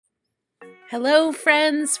Hello,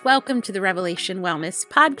 friends. Welcome to the Revelation Wellness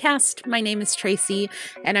Podcast. My name is Tracy,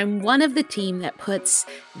 and I'm one of the team that puts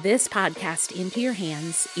this podcast into your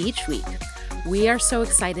hands each week. We are so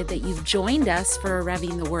excited that you've joined us for a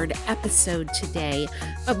Revving the Word episode today.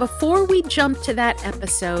 But before we jump to that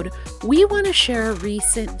episode, we want to share a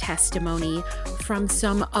recent testimony from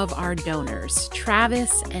some of our donors,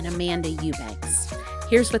 Travis and Amanda Eubanks.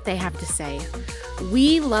 Here's what they have to say.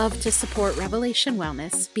 We love to support Revelation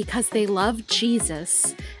Wellness because they love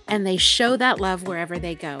Jesus and they show that love wherever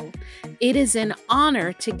they go. It is an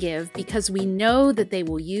honor to give because we know that they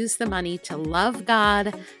will use the money to love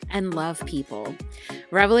God and love people.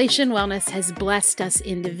 Revelation Wellness has blessed us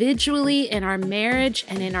individually in our marriage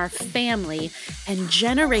and in our family, and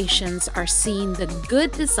generations are seeing the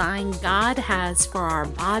good design God has for our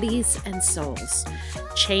bodies and souls.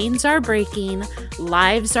 Chains are breaking,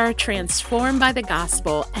 lives are transformed by the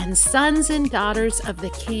gospel, and sons and daughters of the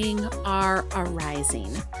King are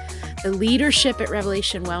arising. The leadership at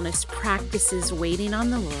Revelation Wellness practices waiting on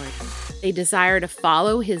the Lord. They desire to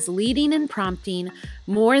follow His leading and prompting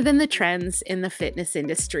more than the trends in the fitness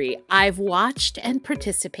industry. I've watched and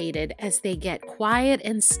participated as they get quiet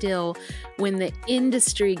and still when the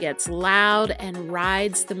industry gets loud and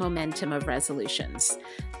rides the momentum of resolutions.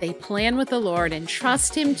 They plan with the Lord and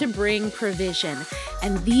trust Him to bring provision.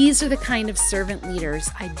 And these are the kind of servant leaders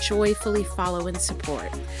I joyfully follow and support.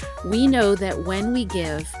 We know that when we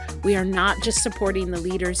give, we are not just supporting the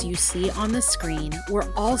leaders you see on the screen,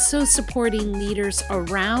 we're also supporting leaders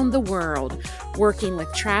around the world, working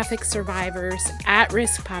with traffic survivors,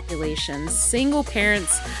 at-risk populations, single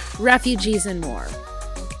parents, refugees, and more.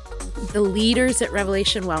 The leaders at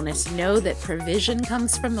Revelation Wellness know that provision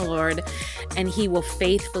comes from the Lord, and He will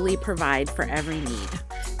faithfully provide for every need.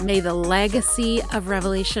 May the legacy of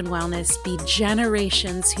Revelation Wellness be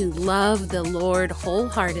generations who love the Lord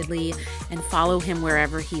wholeheartedly and follow Him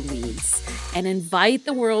wherever He leads, and invite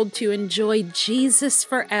the world to enjoy Jesus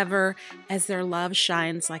forever as their love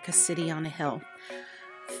shines like a city on a hill.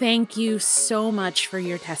 Thank you so much for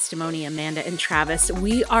your testimony, Amanda and Travis.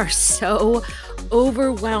 We are so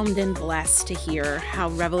overwhelmed and blessed to hear how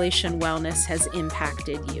Revelation Wellness has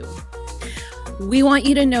impacted you. We want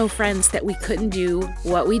you to know, friends, that we couldn't do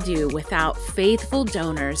what we do without faithful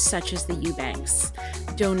donors such as the Eubanks.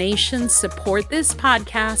 Donations support this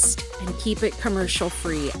podcast and keep it commercial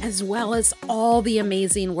free, as well as all the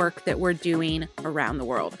amazing work that we're doing around the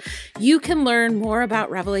world. You can learn more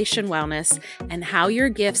about Revelation Wellness and how your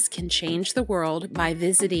gifts can change the world by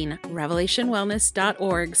visiting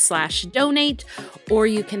revelationwellness.org/donate, or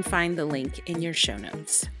you can find the link in your show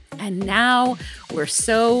notes. And now we're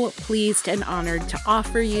so pleased and honored to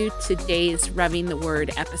offer you today's Revving the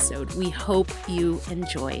Word episode. We hope you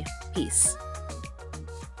enjoy. Peace.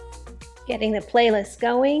 Getting the playlist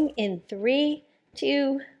going in 3,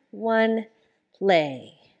 2, 1,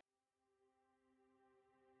 play.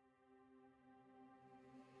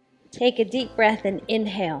 Take a deep breath and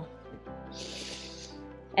inhale.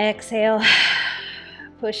 Exhale.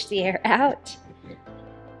 Push the air out.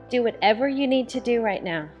 Do whatever you need to do right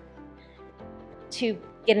now to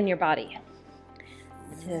get in your body,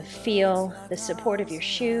 to feel the support of your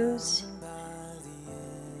shoes.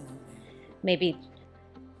 Maybe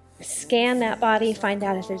scan that body, find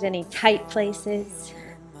out if there's any tight places.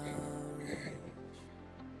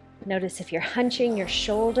 Notice if you're hunching your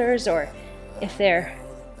shoulders or if they're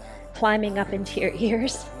climbing up into your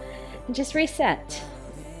ears. And just reset.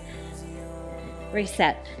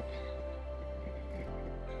 Reset.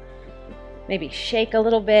 Maybe shake a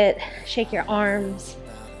little bit, shake your arms.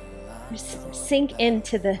 Just sink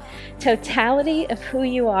into the totality of who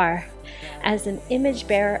you are as an image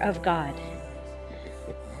bearer of God.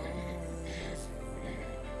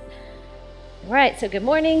 All right, so good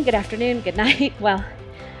morning, good afternoon, good night. Well,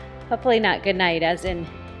 hopefully not good night, as in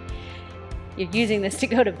you're using this to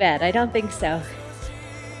go to bed. I don't think so.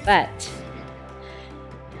 But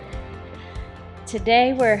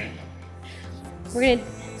today we're going to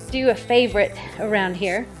do a favorite around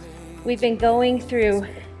here. We've been going through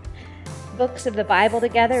books of the Bible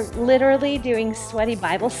together, literally doing sweaty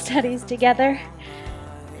Bible studies together.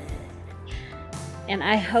 And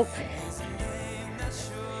I hope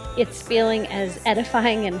it's feeling as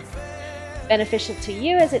edifying and beneficial to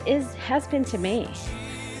you as it has been to me.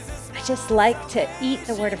 I just like to eat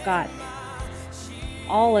the Word of God,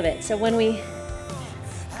 all of it. So when we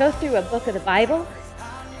go through a book of the Bible,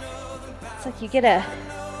 it's like you get a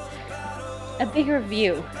bigger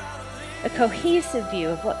view, a cohesive view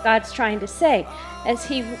of what God's trying to say as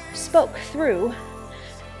He spoke through,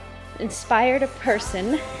 inspired a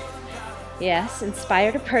person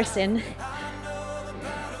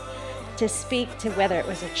to speak to whether it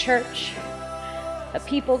was a church, a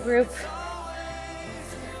people group,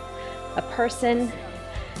 a person.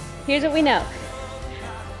 Here's what we know.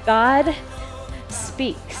 God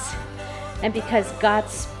speaks. And because God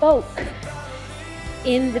spoke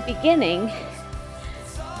in the beginning,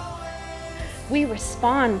 we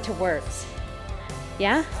respond to words.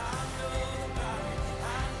 Yeah?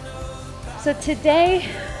 So today,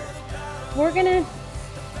 we're going to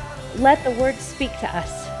let the word speak to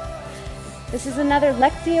us. This is another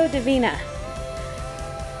Lectio Divina,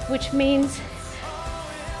 which means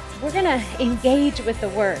we're going to engage with the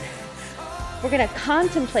word. We're going to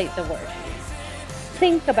contemplate the word,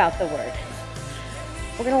 think about the word.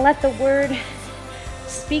 We're going to let the word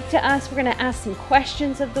speak to us. We're going to ask some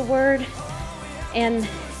questions of the word, and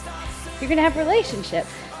you're going to have relationship.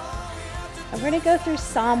 And we're going to go through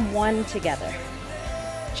Psalm 1 together.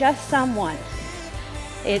 Just Psalm 1.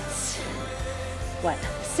 It's,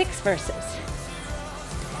 6 verses.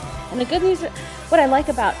 And the good news, what I like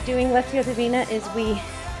about doing Lectio Divina is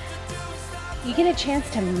you get a chance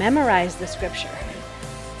to memorize the scripture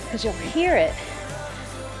because you'll hear it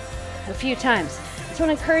a few times. So I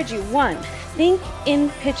want to encourage you, 1, think in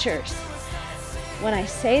pictures. When I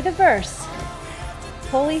say the verse,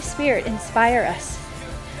 Holy Spirit, inspire us.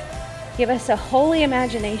 Give us a holy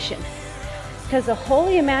imagination. Because the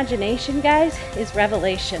holy imagination, guys, is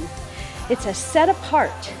revelation. It's a set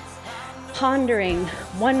apart, pondering,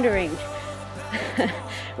 wondering,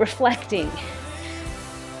 reflecting.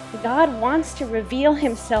 God wants to reveal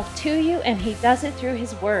himself to you, and he does it through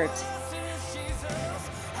his words.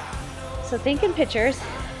 So think in pictures,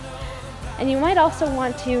 and you might also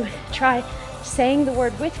want to try saying the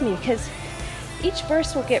word with me, because each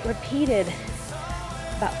verse will get repeated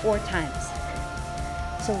about 4 times.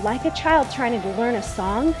 So like a child trying to learn a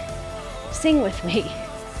song, sing with me,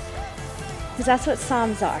 because that's what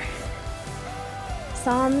Psalms are.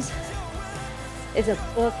 Psalms is a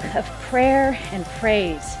book of prayer and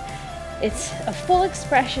praise. It's a full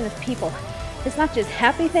expression of people. It's not just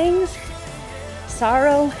happy things,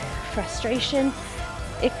 sorrow, frustration.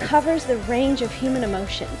 It covers the range of human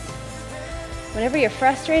emotions. Whenever you're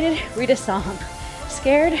frustrated, read a psalm.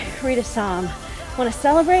 Scared, read a psalm. Want to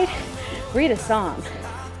celebrate? Read a psalm.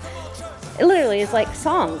 It literally is like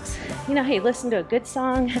songs. You know how you listen to a good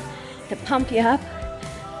song to pump you up?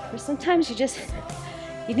 Or sometimes you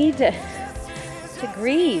need to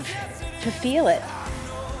grieve, to feel it.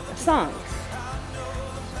 A song.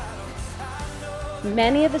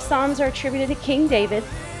 Many of the Psalms are attributed to King David,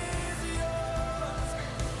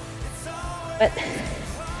 but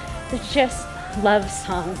they're just love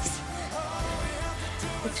songs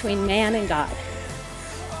between man and God.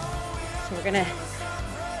 So we're going to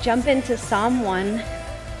jump into Psalm 1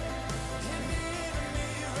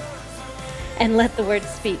 and let the word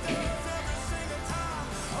speak.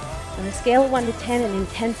 On a scale of 1 to 10 in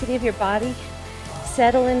intensity of your body,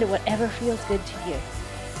 settle into whatever feels good to you.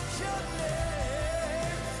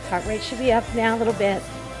 Heart rate should be up now a little bit.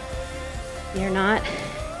 You're not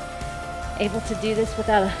able to do this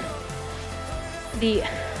without the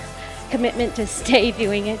commitment to stay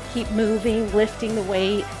doing it. Keep moving, lifting the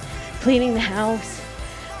weight, cleaning the house,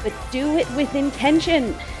 but do it with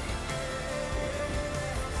intention.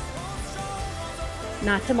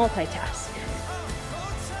 Not to multitask.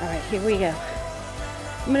 All right, here we go.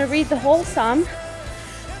 I'm going to read the whole psalm.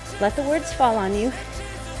 Let the words fall on you,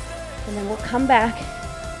 and then we'll come back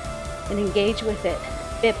and engage with it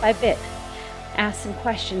bit by bit. Ask some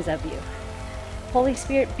questions of you. Holy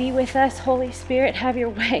Spirit, be with us. Holy Spirit, have your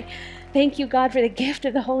way. Thank you, God, for the gift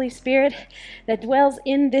of the Holy Spirit that dwells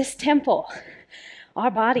in this temple,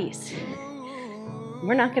 our bodies.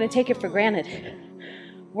 We're not going to take it for granted.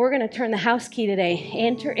 We're going to turn the house key today.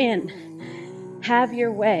 Enter in. Have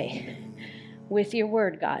your way with your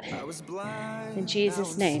word, God. In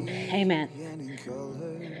Jesus' name, amen.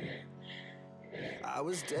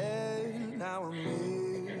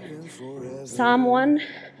 Psalm 1,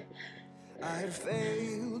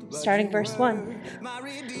 starting verse 1.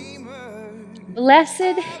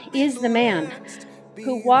 Blessed is the man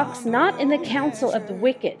who walks not in the counsel of the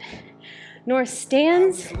wicked, nor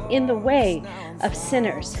stands in the way of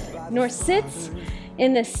sinners, nor sits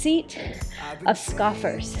in the seat of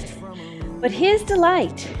scoffers. But his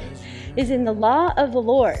delight is in the law of the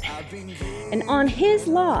Lord, and on his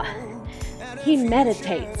law he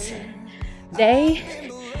meditates day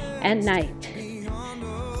and night.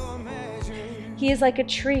 He is like a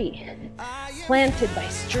tree planted by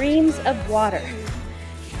streams of water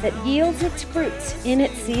that yields its fruits in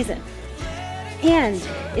its season, and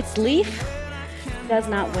its leaf does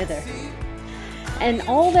not wither. And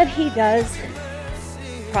all that he does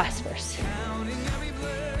prospers.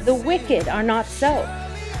 The wicked are not so,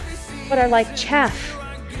 but are like chaff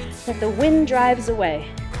that the wind drives away.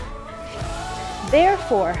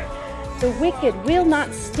 Therefore, the wicked will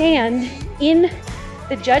not stand in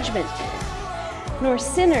the judgment, nor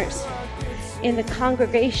sinners in the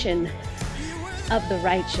congregation of the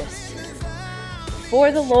righteous.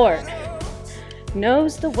 For the Lord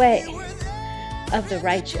knows the way of the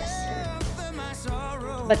righteous,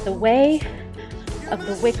 but the way of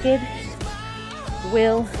the wicked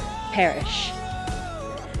will perish.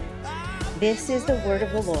 This is the word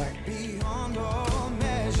of the Lord.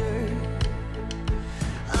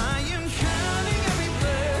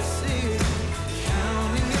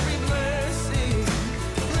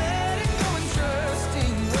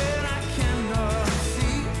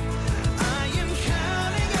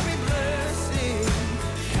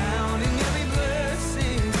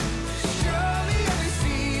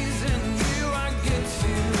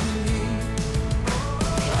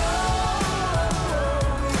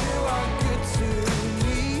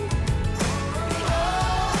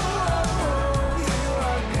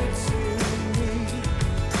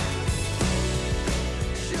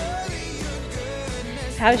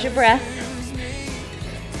 How's your breath?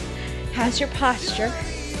 How's your posture?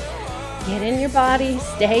 Get in your body,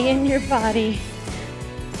 stay in your body.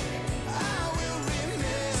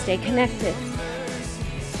 Stay connected.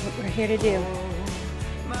 That's what we're here to do.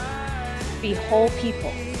 Be whole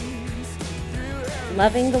people.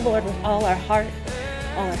 Loving the Lord with all our heart,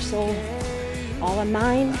 all our soul, all our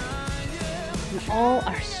mind, and all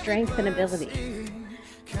our strength and ability.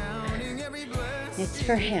 It's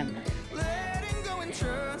for Him.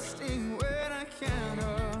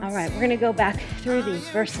 All right, we're going to go back through these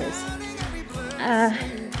verses. I'm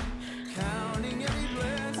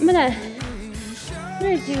going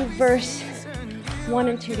to do verse 1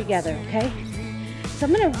 and 2 together, okay? So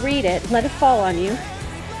I'm going to read it, let it fall on you,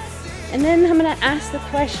 and then I'm going to ask the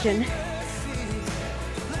question,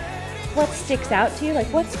 what sticks out to you? Like,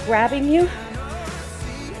 what's grabbing you?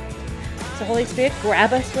 So Holy Spirit,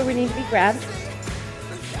 grab us where we need to be grabbed.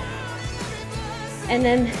 And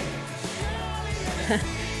then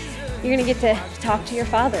you're going to get to talk to your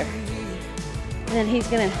Father. And then He's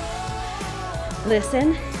going to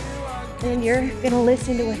listen. And you're going to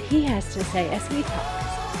listen to what He has to say as He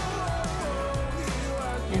talks.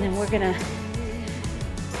 And then we're going to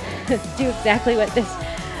do exactly what this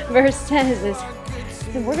verse says is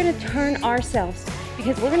that we're going to turn ourselves,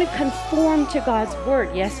 because we're going to conform to God's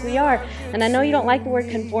word. Yes, we are. And I know you don't like the word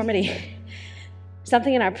conformity.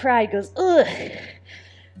 Something in our pride goes, ugh.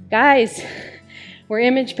 Guys, we're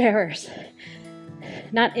image bearers,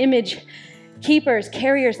 not image keepers,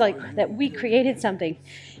 carriers, like that we created something.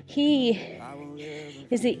 He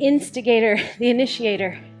is the instigator, the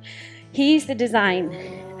initiator. He's the design.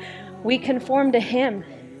 We conform to Him.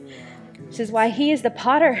 This is why He is the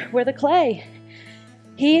potter, we're the clay.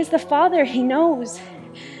 He is the Father, He knows.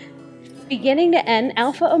 Beginning to end,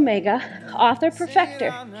 Alpha, Omega, author,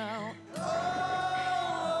 perfecter.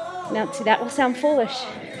 Now, see, that will sound foolish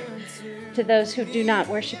to those who do not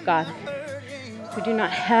worship God, who do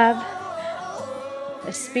not have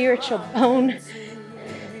a spiritual bone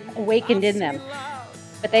awakened in them.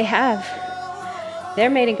 But they have. They're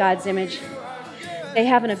made in God's image. They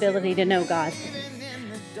have an ability to know God.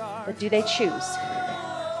 But do they choose?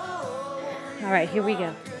 All right, here we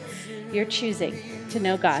go. You're choosing to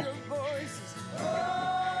know God.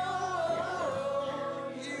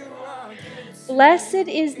 Blessed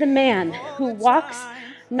is the man who walks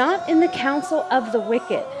not in the counsel of the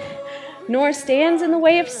wicked, nor stands in the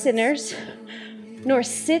way of sinners, nor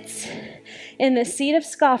sits in the seat of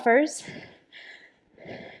scoffers,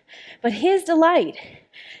 but his delight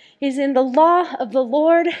is in the law of the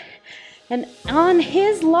Lord, and on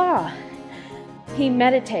His law he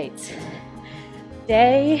meditates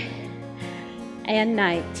day and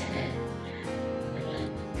night.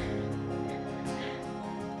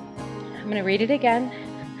 I'm going to read it again.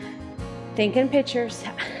 Think in pictures.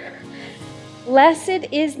 Blessed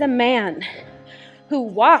is the man who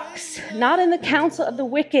walks not in the counsel of the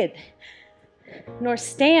wicked, nor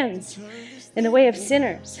stands in the way of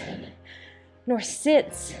sinners, nor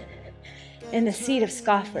sits in the seat of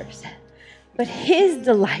scoffers. But his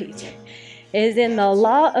delight is in the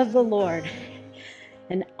law of the Lord,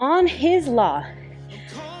 and on His law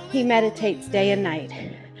he meditates day and night.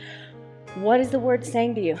 What is the word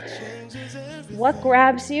saying to you? What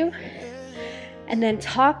grabs you? And then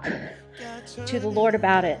talk to the Lord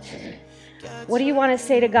about it. What do you want to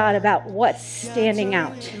say to God about what's standing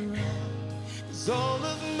out? All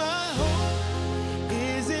of my hope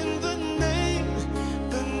is in the name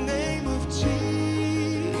of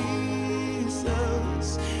Jesus.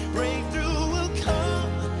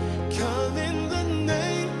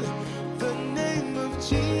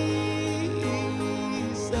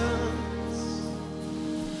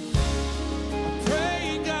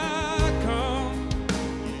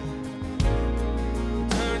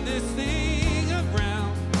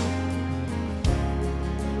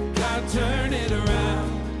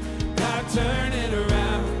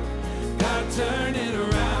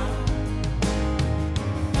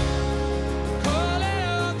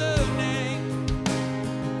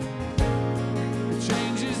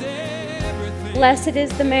 Blessed is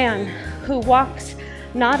the man who walks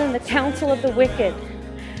not in the counsel of the wicked,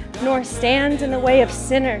 nor stands in the way of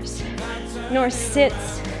sinners, nor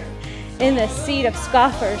sits in the seat of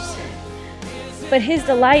scoffers. But his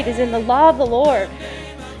delight is in the law of the Lord,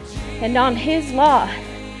 and on his law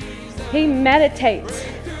he meditates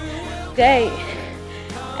day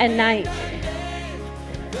and night.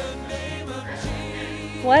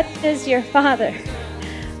 What does your Father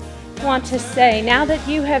want to say now that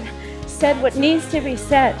you have said what needs to be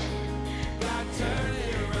said?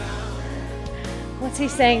 What's he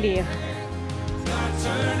saying to you? God,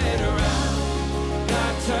 turn it around.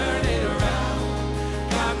 God, turn it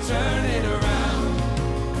around. God, turn it around.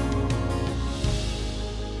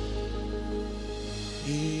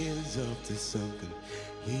 He is up to something.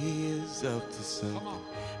 He is up to something.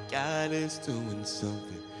 God is doing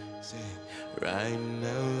something. Say it right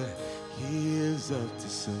now. He is up to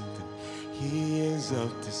something. He is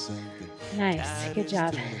up to something. Nice. God Good is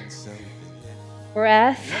job. doing something.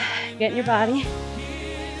 Breath. Get in your body.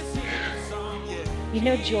 You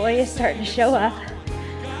know joy is starting to show up.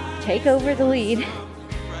 Take over the lead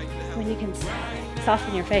when you can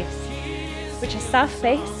soften your face, which a soft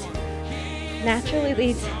face naturally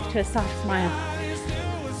leads to a soft smile.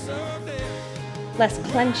 Less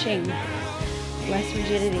clenching, less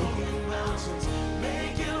rigidity.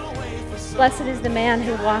 Blessed is the man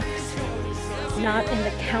who walks not in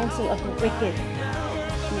the counsel of the wicked,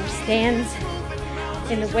 nor stands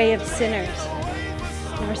in the way of sinners,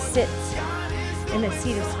 nor sits in the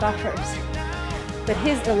seat of scoffers. But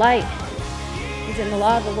his delight is in the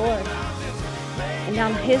law of the Lord, and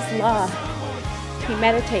on his law he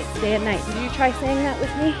meditates day and night. Did you try saying that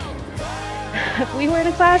with me? If we were in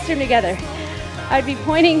a classroom together, I'd be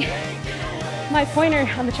pointing my pointer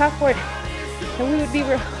on the chalkboard, and we would be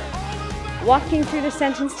walking through the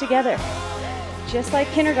sentence together, just like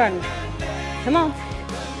kindergarten. Come on.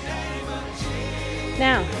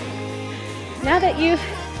 Now that you've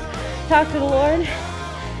talked to the Lord,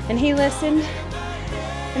 and he listened,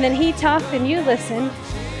 and then he talked and you listened,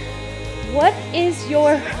 what is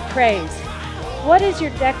your praise? What is your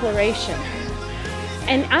declaration?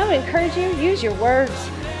 And I would encourage you, use your words.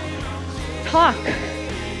 Talk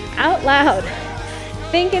out loud.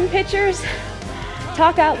 Think in pictures,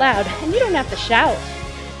 talk out loud. And you don't have to shout.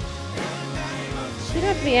 You don't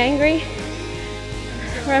have to be angry.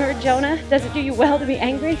 Remember Jonah? Does it do you well to be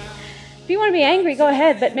angry? If you want to be angry, go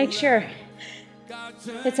ahead, but make sure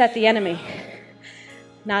it's at the enemy,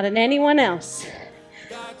 not at anyone else.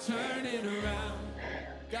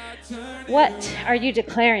 What are you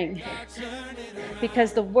declaring?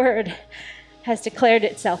 Because the word has declared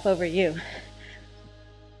itself over you.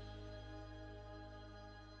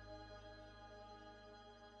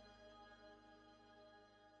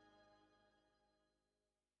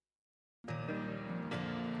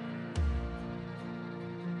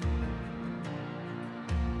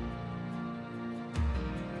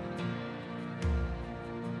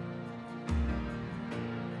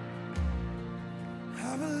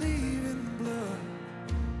 I believe in the blood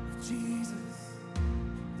of Jesus.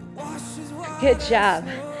 It washes white Good job.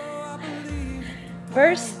 as snow. I believe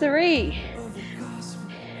Verse 3. of the gospel.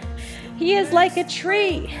 He is like a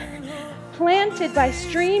tree planted by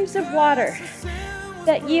streams of water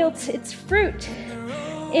that yields its fruit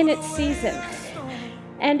in its season,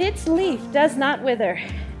 and its leaf does not wither.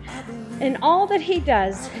 In all that he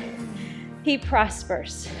does, he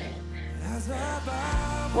prospers.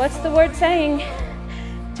 What's the word saying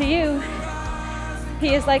to you?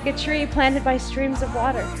 He is like a tree planted by streams of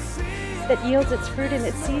water that yields its fruit in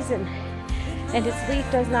its season, and its leaf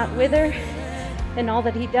does not wither. In all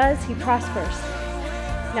that he does, he prospers.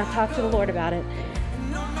 Now talk to the Lord about it.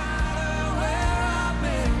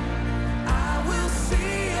 I will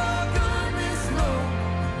see your goodness, Lord,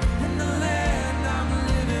 in the land I'm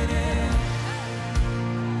living in.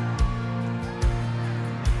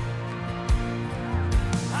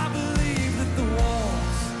 I believe that the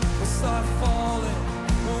walls will start falling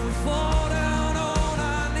when we fall down on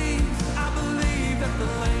our knees. I believe that the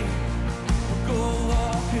lame will go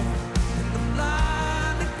walking and the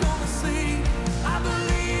blind are gonna see. I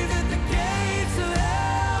believe that the gates of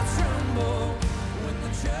hell tremble when the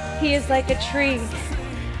church. He is like a tree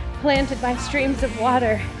planted by streams of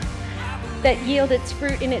water that yield its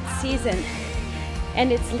fruit in its season,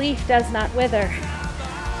 and its leaf does not wither.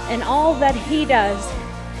 And all that he does,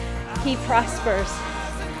 he prospers.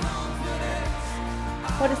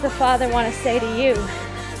 What does the Father want to say to you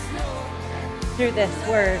through this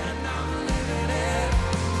word?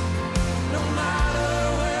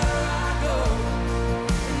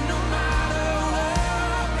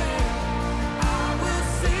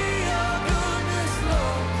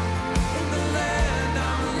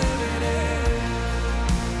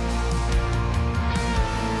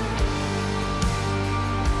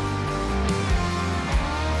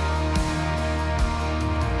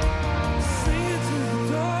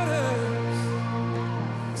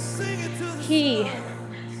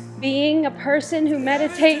 person who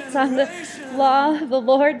meditates on the law of the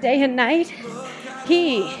Lord day and night,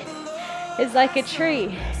 he is like a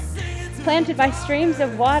tree planted by streams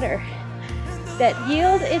of water that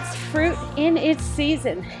yield its fruit in its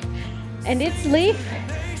season, and its leaf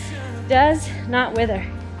does not wither.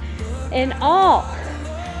 In all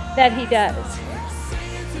that he does,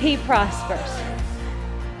 he prospers.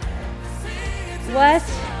 What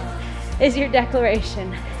is your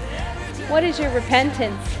declaration? What is your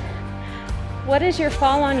repentance? What is your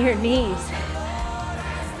fall on your knees?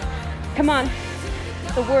 Come on.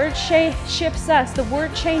 The word shifts us. The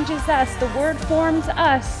word changes us. The word forms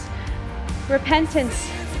us. Repentance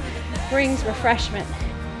brings refreshment.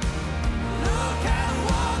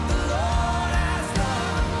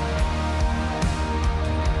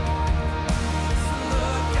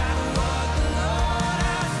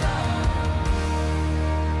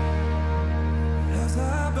 As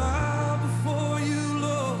I bow before you,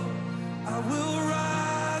 Lord, I will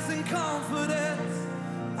rise in confidence.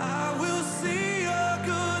 I will see your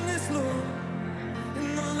goodness, Lord,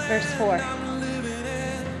 in the land Verse 4. I'm living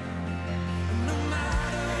in.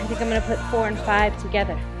 I think I'm going to put 4 and 5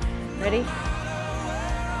 together. Ready?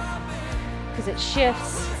 Because it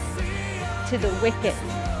shifts to the wicked.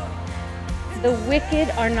 The wicked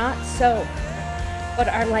are not so, but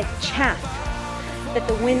are like chaff that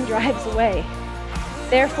the wind drives away.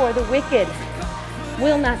 Therefore, the wicked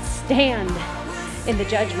will not stand in the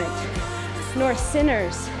judgment, nor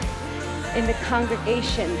sinners in the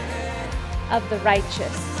congregation of the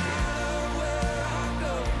righteous.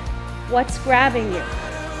 What's grabbing you?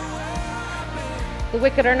 The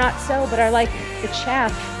wicked are not so, but are like the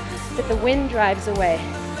chaff that the wind drives away.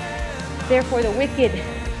 Therefore, the wicked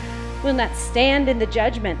will not stand in the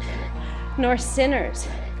judgment, nor sinners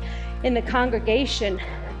in the congregation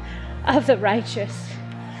of the righteous.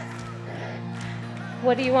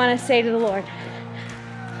 What do you want to say to the Lord?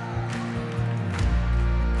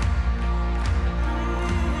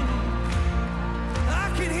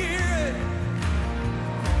 I can hear it.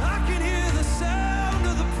 I can hear the sound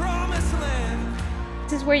of the promised land.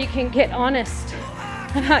 This is where you can get honest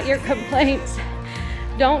about your complaints.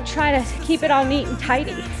 Don't try to keep it all neat and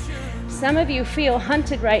tidy. Some of you feel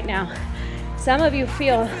hunted right now. Some of you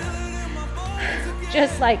feel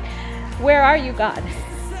just like, where are you, God?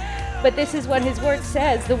 But this is what his word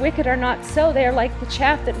says. The wicked are not so. They are like the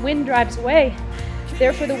chaff that wind drives away.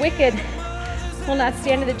 Therefore, the wicked will not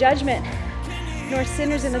stand in the judgment, nor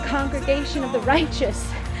sinners in the congregation of the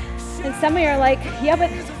righteous. And some of you are like, yeah, but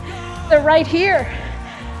they're right here.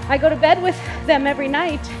 I go to bed with them every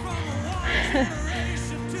night.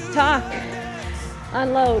 Talk.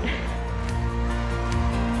 Unload.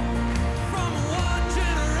 From one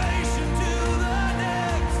generation to the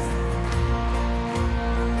next.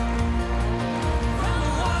 From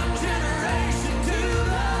one generation to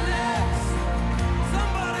the next.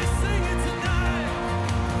 Somebody sing it tonight.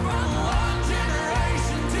 From one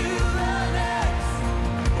generation to the next.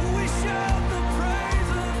 We shout the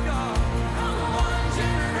praise of God. From one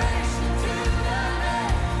generation to the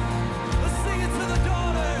next. Let's sing it to the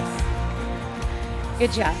daughters.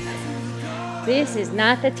 Good job. This is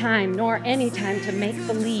not the time nor any time to make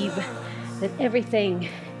believe that everything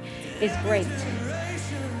is great.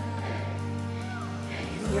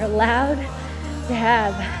 You're allowed to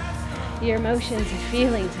have your emotions and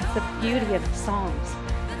feelings. That's the beauty of the Psalms.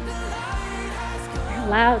 You're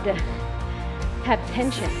allowed to have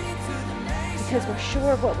tension because we're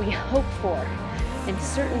sure of what we hope for and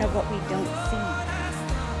certain of what we don't see.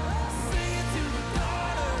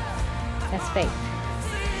 That's faith.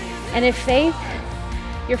 And if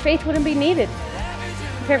your faith wouldn't be needed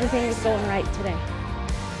if everything was going right today.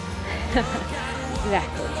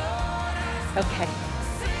 Exactly. Okay.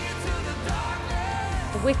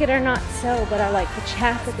 The wicked are not so, but are like the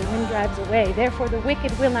chaff that the wind drives away. Therefore, the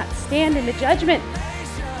wicked will not stand in the judgment,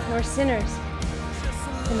 nor sinners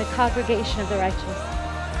in the congregation of the righteous.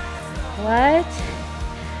 What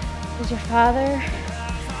does your Father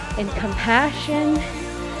in compassion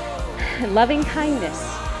and loving kindness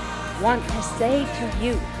want to say to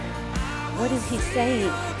you? What is he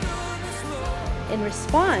saying in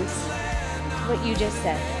response to what you just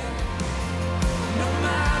said? No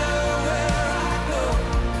matter where I go,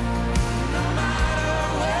 no matter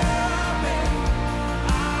where I've been,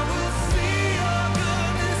 I will see your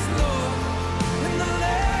goodness, Lord, in the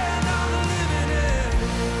land I'm living in.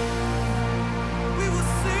 We will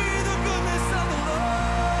see the goodness of the Lord.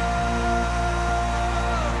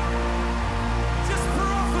 Just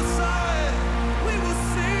prophesy it. We will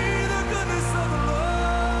see the goodness of the Lord.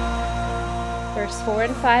 Verse 4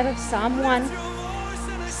 and 5 of Psalm 1.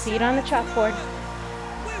 See it on the chalkboard.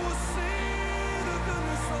 We will see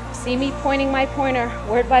See me pointing my pointer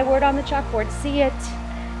word by word on the chalkboard. See it.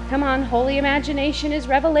 Come on, holy imagination is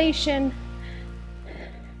revelation.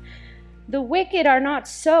 The wicked are not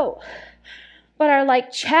so, but are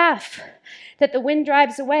like chaff that the wind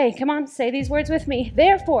drives away. Come on, say these words with me.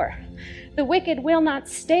 Therefore, the wicked will not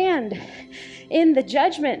stand in the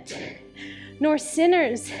judgment, nor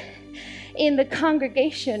sinners in the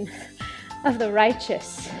congregation of the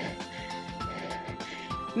righteous.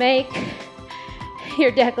 Make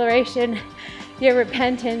your declaration, your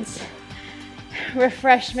repentance,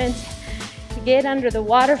 refreshment. Get under the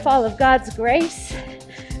waterfall of God's grace.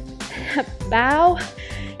 Bow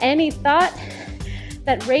any thought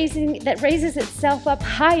that raises itself up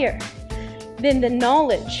higher than the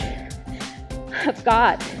knowledge of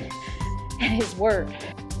God and His Word.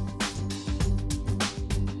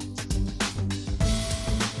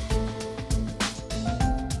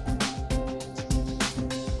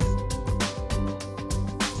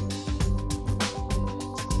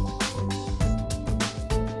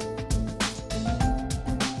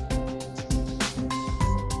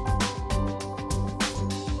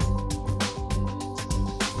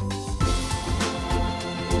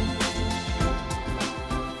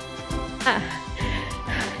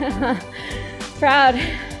 Proud.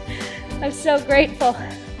 I'm so grateful.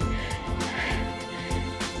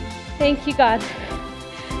 Thank you, God.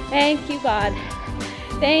 Thank you, God.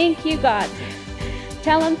 Thank you, God.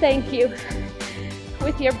 Tell Him thank you.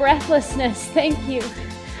 With your breathlessness, thank you.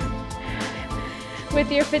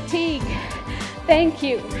 With your fatigue, thank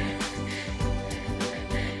you.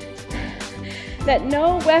 That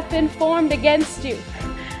no weapon formed against you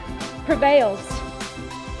prevails.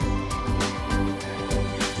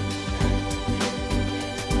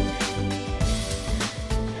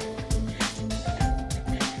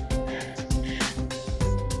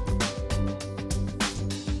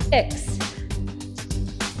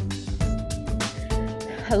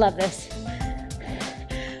 I love this.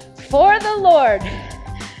 For the Lord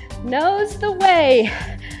knows the way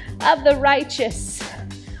of the righteous,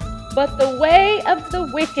 but the way of the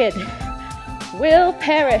wicked will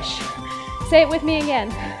perish. Say it with me again.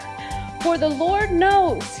 For the Lord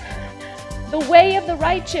knows the way of the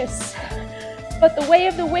righteous, but the way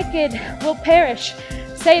of the wicked will perish.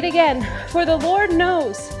 Say it again. For the Lord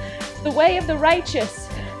knows the way of the righteous,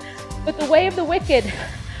 but the way of the wicked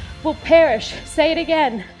will perish. Say it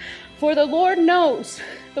again. For the Lord knows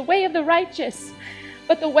the way of the righteous,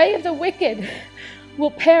 but the way of the wicked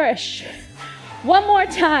will perish. One more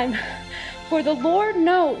time. For the Lord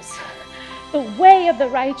knows the way of the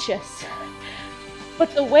righteous,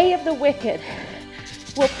 but the way of the wicked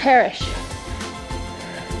will perish.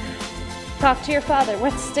 Talk to your Father.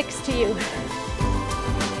 What sticks to you?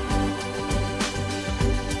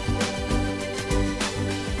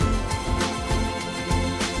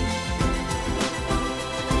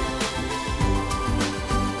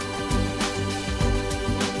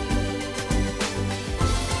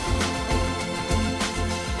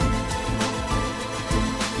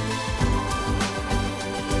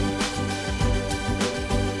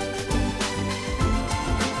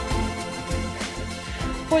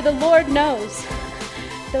 For the Lord knows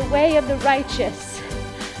the way of the righteous,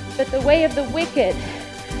 but the way of the wicked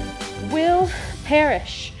will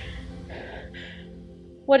perish.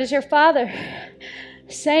 What is your Father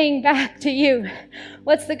saying back to you?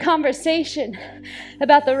 What's the conversation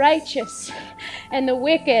about the righteous and the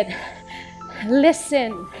wicked?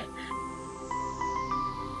 Listen.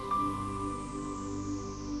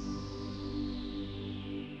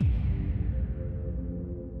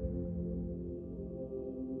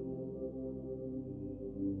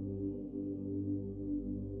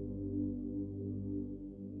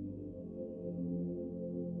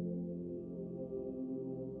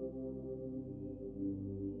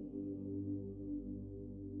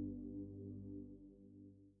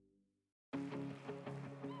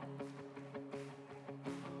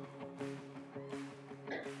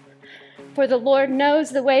 For the Lord knows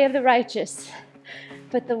the way of the righteous,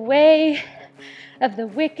 but the way of the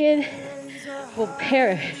wicked will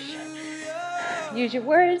perish. Use your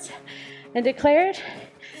words and declare it.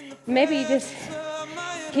 Maybe you just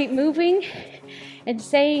keep moving and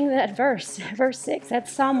saying that verse 6.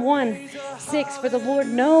 That's Psalm 1:6. For the Lord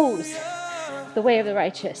knows the way of the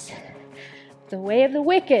righteous. The way of the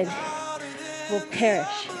wicked will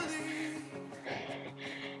perish.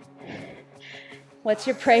 What's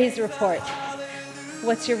your praise report?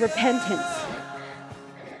 What's your repentance?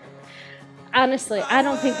 Honestly, I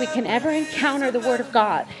don't think we can ever encounter the Word of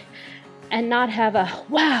God and not have a,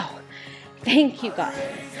 wow, thank you, God.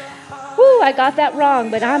 Woo, I got that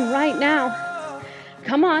wrong, but I'm right now.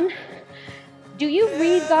 Come on. Do you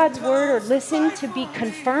read God's word or listen to be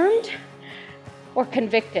confirmed or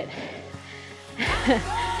convicted?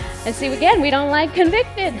 And see, again, we don't like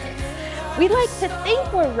convicted. We like to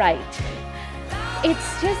think we're right.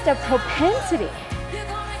 It's just a propensity.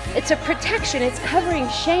 It's a protection. It's covering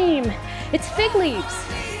shame. It's fig leaves.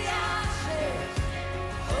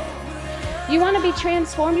 You want to be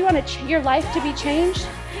transformed? You want your life to be changed?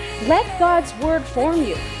 Let God's word form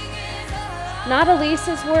you. Not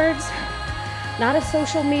Elisa's words, not a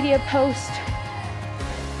social media post,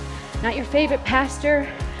 not your favorite pastor,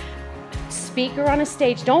 speaker on a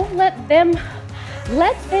stage. Don't let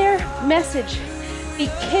their message be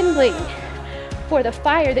kindling for the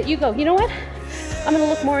fire that you go, you know what? I'm going to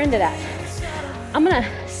look more into that. I'm going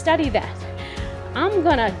to study that. I'm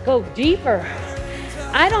going to go deeper.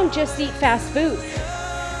 I don't just eat fast food.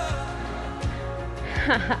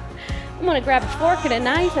 I'm going to grab a fork and a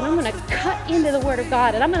knife and I'm going to cut into the Word of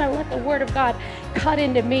God, and I'm going to let the Word of God cut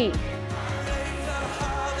into me.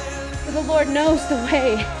 For the Lord knows the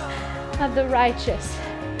way of the righteous,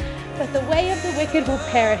 but the way of the wicked will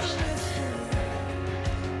perish.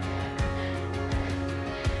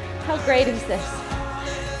 How great is this?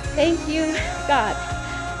 Thank you, God.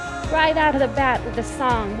 Right out of the bat with the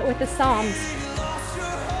Psalms,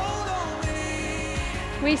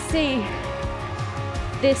 we see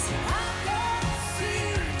this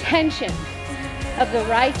tension of the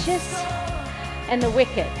righteous and the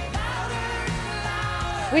wicked.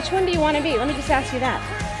 Which one do you want to be? Let me just ask you that.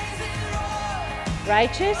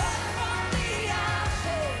 Righteous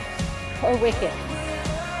or wicked?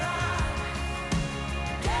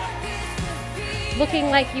 Looking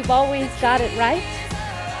like you've always got it right,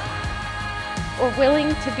 or willing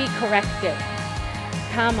to be corrected?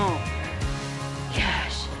 Come on.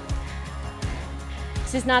 Gosh.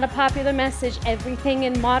 This is not a popular message. Everything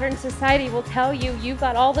in modern society will tell you you've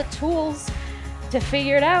got all the tools to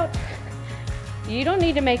figure it out. You don't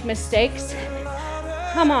need to make mistakes.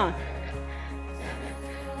 Come on.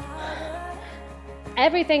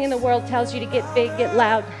 Everything in the world tells you to get big, get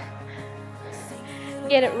loud,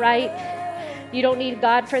 get it right. You don't need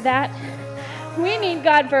God for that. We need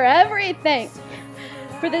God for everything.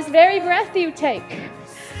 For this very breath you take.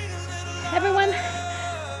 Everyone,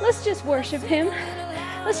 let's just worship Him.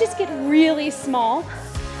 Let's just get really small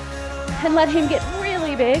and let Him get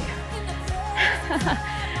really big.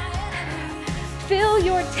 Fill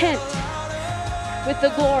your tent with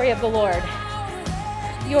the glory of the Lord.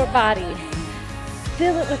 Your body.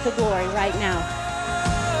 Fill it with the glory right now.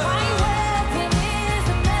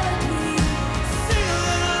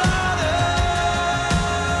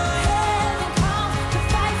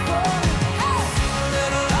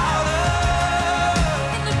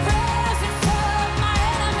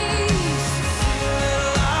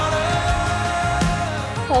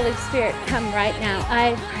 Holy Spirit, come right now.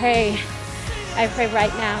 I pray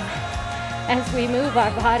right now, as we move our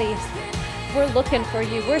bodies, we're looking for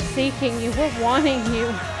you, we're seeking you, we're wanting you.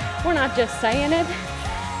 We're not just saying it.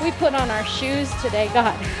 We put on our shoes today,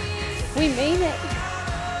 God. We mean it.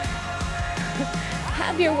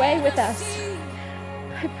 Have your way with us.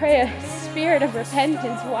 I pray a spirit of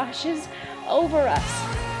repentance washes over us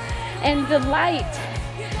and delight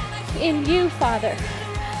in you, Father.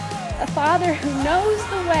 A Father who knows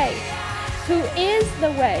the way, who is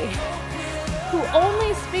the way, who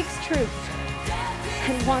only speaks truth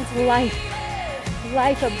and wants life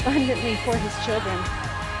abundantly for His children.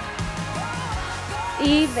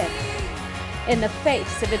 Even in the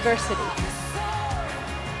face of adversity.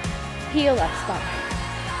 Heal us, God.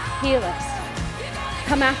 Heal us.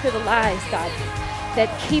 Come after the lies, God, that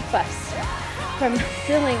keep us from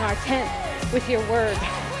filling our tent with your word,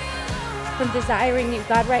 from desiring you.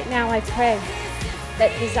 God, right now I pray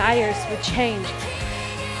that desires would change.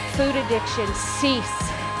 Food addiction cease.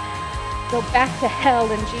 Go back to hell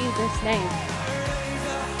in Jesus' name.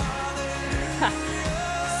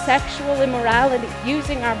 Sexual immorality,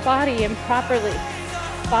 using our body improperly.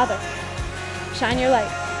 Father, shine your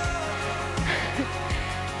light.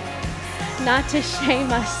 Not to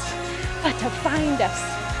shame us, but to find us.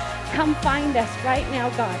 Come find us right now,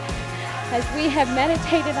 God. As we have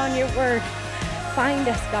meditated on your word, find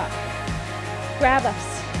us, God. Grab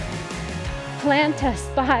us. Plant us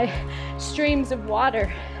by streams of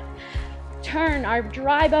water. Turn our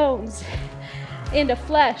dry bones into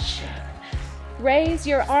flesh. Raise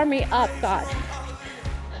your army up, God.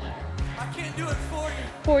 I can't do it for you.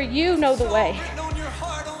 For you know the way.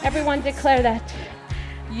 Everyone declare that.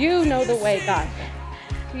 You know the way, God.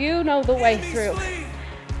 You know the way through.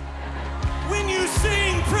 When you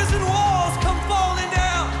sing, prison walls come falling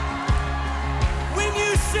down. When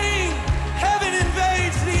you sing, heaven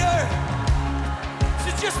invades the earth.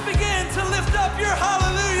 just begin to lift up your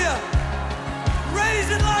hallelujah. Raise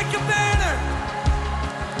it like a banner.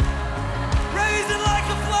 Raise it like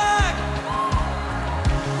a flag.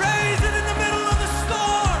 Raise it in the middle of the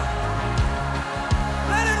storm.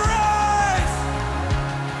 Let it rise.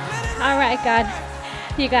 Let it All right, God.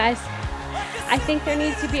 You guys, I think there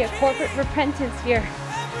needs to be a corporate repentance here,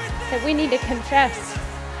 that we need to confess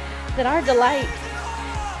that our delight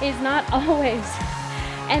is not always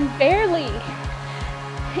and barely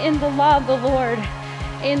in the law of the Lord,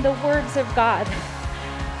 in the words of God.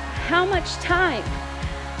 How much time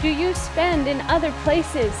do you spend in other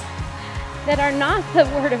places that are not the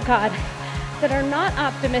Word of God, that are not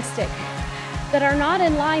optimistic, that are not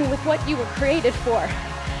in line with what you were created for,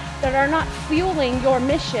 that are not fueling your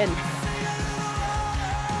mission?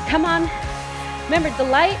 Come on. Remember,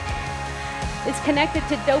 delight is connected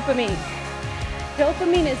to dopamine.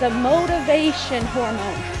 Dopamine is a motivation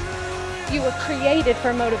hormone. You were created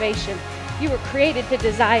for motivation. You were created to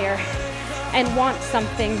desire and want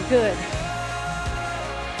something good.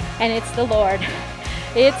 And it's the Lord.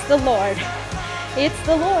 It's the Lord. It's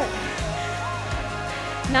the Lord.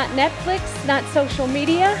 Not Netflix, not social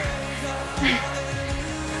media,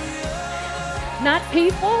 not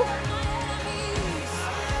people.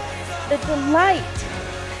 The delight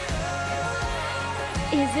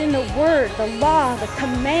is in the word, the law, the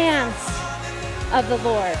commands of the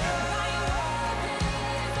Lord.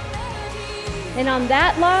 And on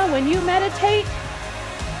that law, when you meditate,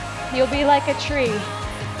 you'll be like a tree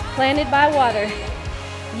planted by water,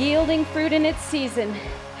 yielding fruit in its season,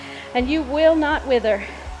 and you will not wither.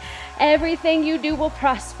 Everything you do will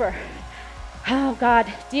prosper. Oh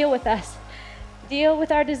God, deal with us. Deal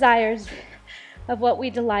with our desires of what we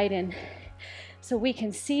delight in, so we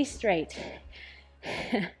can see straight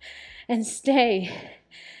and stay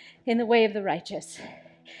in the way of the righteous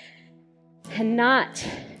and not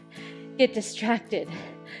get distracted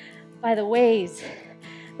by the ways,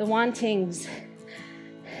 the wantings,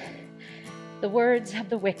 the words of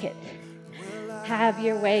the wicked. Have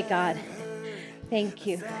your way, God. Thank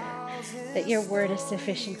you that your word is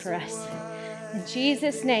sufficient for us. In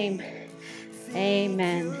Jesus' name,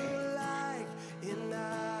 amen. And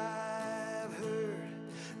I've heard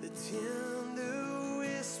the tender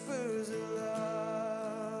whispers of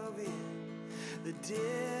love in the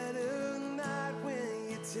dead of night when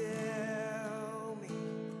you tell me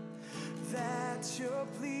that you're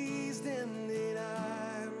pleased and that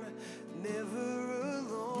I'm never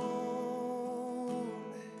alone.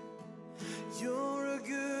 You're a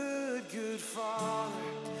good, good father.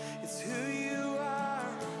 It's who you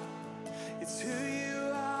are. It's who